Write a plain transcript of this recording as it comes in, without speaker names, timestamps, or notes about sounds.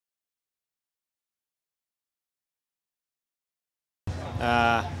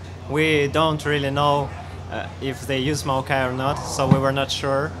We don't really know if they use Maokai or not, so we were not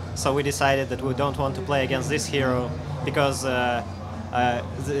sure. So we decided that we don't want to play against this hero because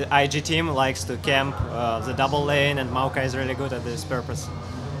the IG team likes to camp the double lane, and Maokai is really good at this purpose.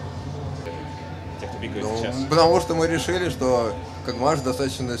 Ну, потому что мы решили, что Кагмаш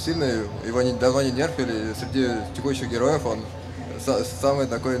достаточно сильный, его давно не нерфили, и среди текущих героев он самый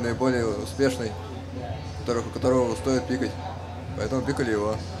такой наиболее успешный, которого стоит пикать. Поэтому пикали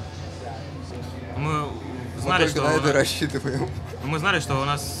его. Мы знали, только на это рассчитываем. Мы знали, что у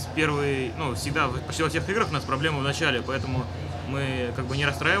нас первый, ну, всегда, почти во всех играх у нас проблемы в начале, поэтому мы как бы не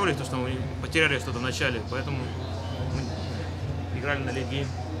расстраивались, то, что мы потеряли что-то в начале, поэтому мы играли на лейт-гейм.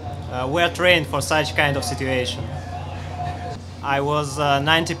 We are trained for such kind of situation. I was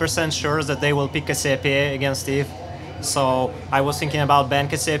 90% sure that they will pick Cassiopeia against Eve, so I was thinking about ban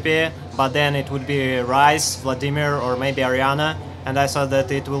Cassiopeia, but then it would be Ryze, Vladimir, or maybe Ariana, and I thought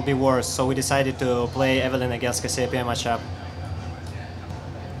that it will be worse, so we decided to play Evelyn against Cassiopeia matchup.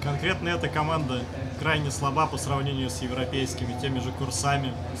 Конкретно эта команда крайне слаба по сравнению с европейскими, теми же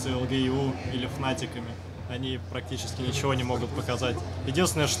курсами, clg.eu или фнатиками. Они практически ничего не могут показать.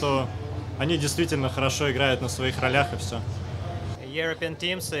 Единственное, что они действительно хорошо играют на своих ролях, и все. European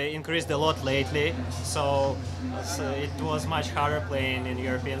teams increased a lot lately, so it was much harder playing in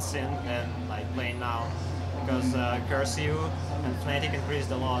European scene than like playing now, because clg.eu and Fnatic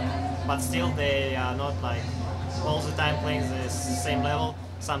increased a lot, but still they are not like all the time playing the same level.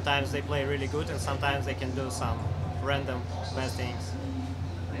 Sometimes they play really good, and sometimes they can do some random bad things.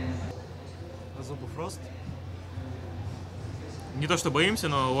 Азубу Фрост? Не то что боимся,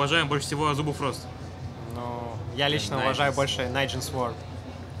 но уважаем больше всего Азубу Фрост. No, я лично уважаю больше Nigel Sword.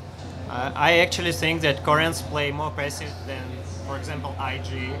 I actually think that Koreans play more passive than, for example,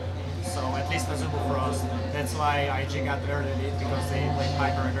 IG. So at least Azubu Frost. That's why IG got early lead, because they played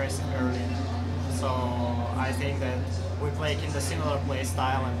hyper aggressive early. So I think that we play in the similar play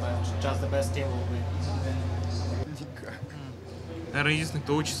style, and just the best team will win. Наверное, единственный,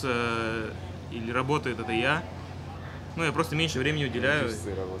 кто учится или работает, это я. Ну, я просто меньше времени уделяю,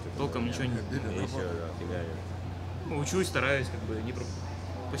 толком ничего не... Ну, учусь, стараюсь, как бы, не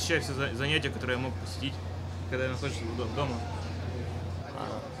посещаю все занятия, которые я мог посетить, когда я нахожусь дома.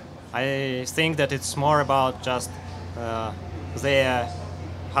 I think that it's more about just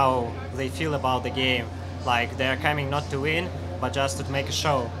how they feel about the game. Like they are coming not to win, but just to make a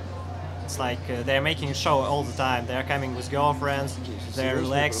show. It's like they're making a show all the time. They're coming with girlfriends, they're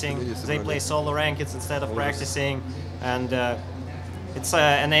relaxing, they play solo rankings instead of practicing, and it's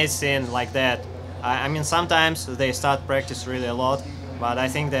an ace scene like that. I mean, sometimes they start practice really a lot, but I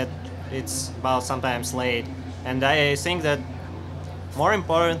think that it's about sometimes late. And I think that more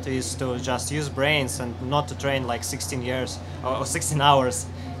important is to just use brains and not to train like 16 years or 16 hours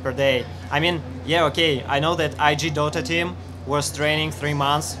per day. I mean, yeah, okay, I know that IG Dota team was training 3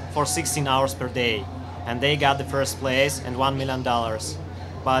 months for 16 hours per day, and they got the first place and $1 million.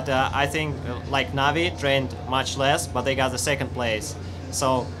 But I think like Navi trained much less, but they got the second place.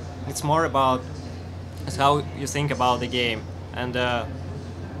 So it's more about how you think about the game. And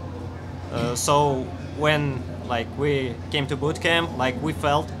so when like we came to bootcamp, like we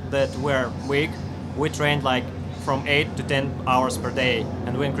felt that we're weak, we trained like from 8 to 10 hours per day,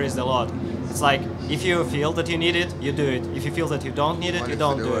 and we increased a lot. It's like, if you feel that you need it, you do it. If you feel that you don't need it, you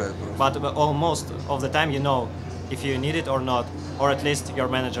don't do it. But almost of the time you know if you need it or not, or at least your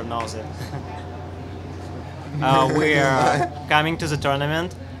manager knows it. We're coming to the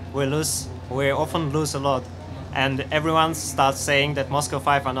tournament, we often lose a lot. And everyone starts saying that Moscow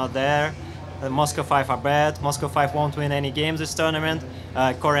 5 are not there, Moscow 5 are bad, Moscow 5 won't win any games this tournament,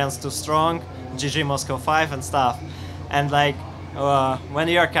 Koreans too strong, GG Moscow 5 and stuff. And like, when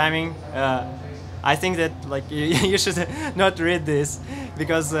you are coming, I think that like you should not read this,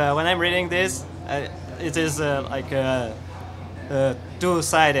 because when I'm reading this, it is like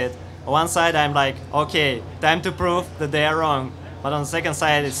two-sided. One side I'm like, okay, time to prove that they are wrong, but on the second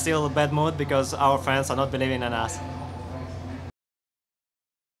side it's still a bad mood because our fans are not believing in us.